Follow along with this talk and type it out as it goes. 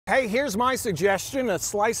Hey, here's my suggestion, a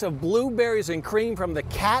slice of blueberries and cream from the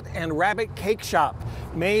Cat and Rabbitt Cake Shop,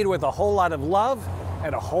 made with a whole lot of love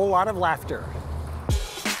and a whole lot of laughter.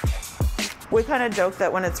 We kind of joke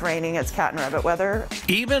that when it's raining, it's cat and rabbit weather.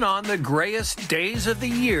 Even on the grayest days of the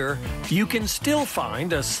year, you can still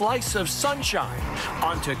find a slice of sunshine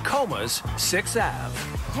on Tacoma's 6th Ave.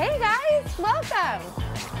 Hey guys, welcome.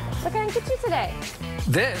 What can I get you today?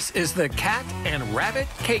 This is the Cat and Rabbitt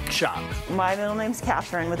Cake Shop. My middle name's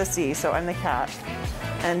Catherine with a C, so I'm the cat.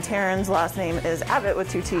 And Tarryn's last name is Abbitt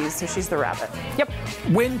with 2 T's, so she's the rabbit. Yep.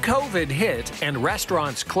 When COVID hit and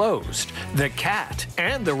restaurants closed, the cat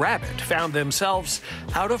and the rabbit found themselves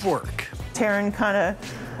out of work. Tarryn kind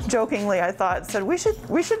of jokingly, I thought, said, we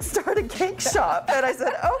should start a cake shop. And I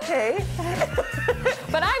said, okay.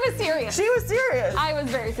 But I was serious. She was serious. I was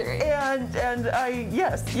very serious. And I,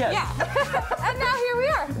 yes. Yeah. And now here we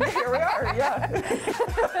are. Here we are, yeah.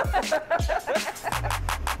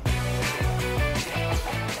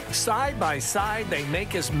 Side by side, they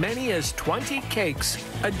make as many as 20 cakes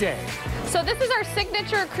a day. So this is our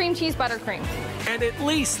signature cream cheese buttercream. And at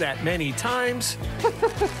least that many times,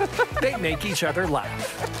 they make each other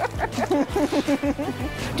laugh.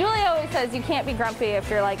 Julie always says you can't be grumpy if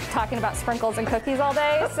you're like talking about sprinkles and cookies all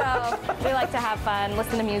day. So we like to have fun,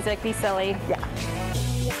 listen to music, be silly. Yeah.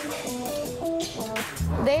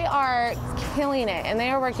 They are killing it, and they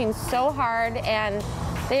are working so hard, and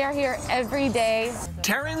they are here every day.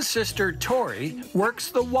 Tarryn's sister, Tori, works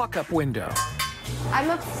the walk-up window. I'm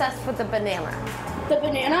obsessed with the banana. The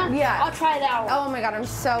banana? Yeah. I'll try that one. Oh my God, I'm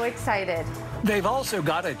so excited. They've also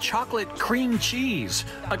got a chocolate cream cheese,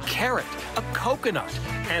 a carrot, a coconut,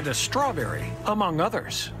 and a strawberry, among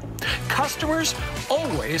others. Customers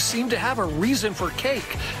always seem to have a reason for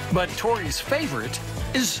cake, but Tori's favorite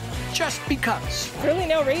is just because. Really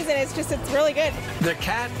no reason, it's really good. The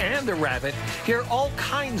Cat and the Rabbit hear all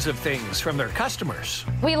kinds of things from their customers.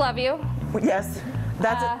 We love you. Yes.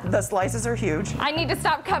 The slices are huge. I need to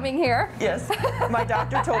stop coming here. Yes. My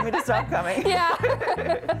doctor told me to stop coming. Yeah.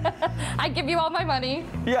 I give you all my money.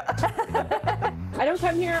 Yeah. I don't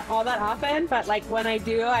come here all that often, but like when I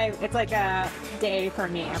do, it's like a day for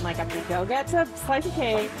me. I'm like, I'm gonna go get a slice of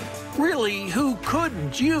cake. Really, who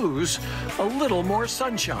couldn't use a little more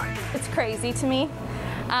sunshine? It's crazy to me.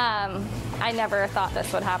 I never thought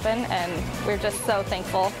this would happen, and we're just so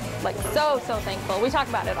thankful. Like, so thankful. We talk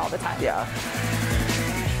about it all the time. Yeah.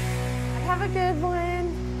 Have a good one.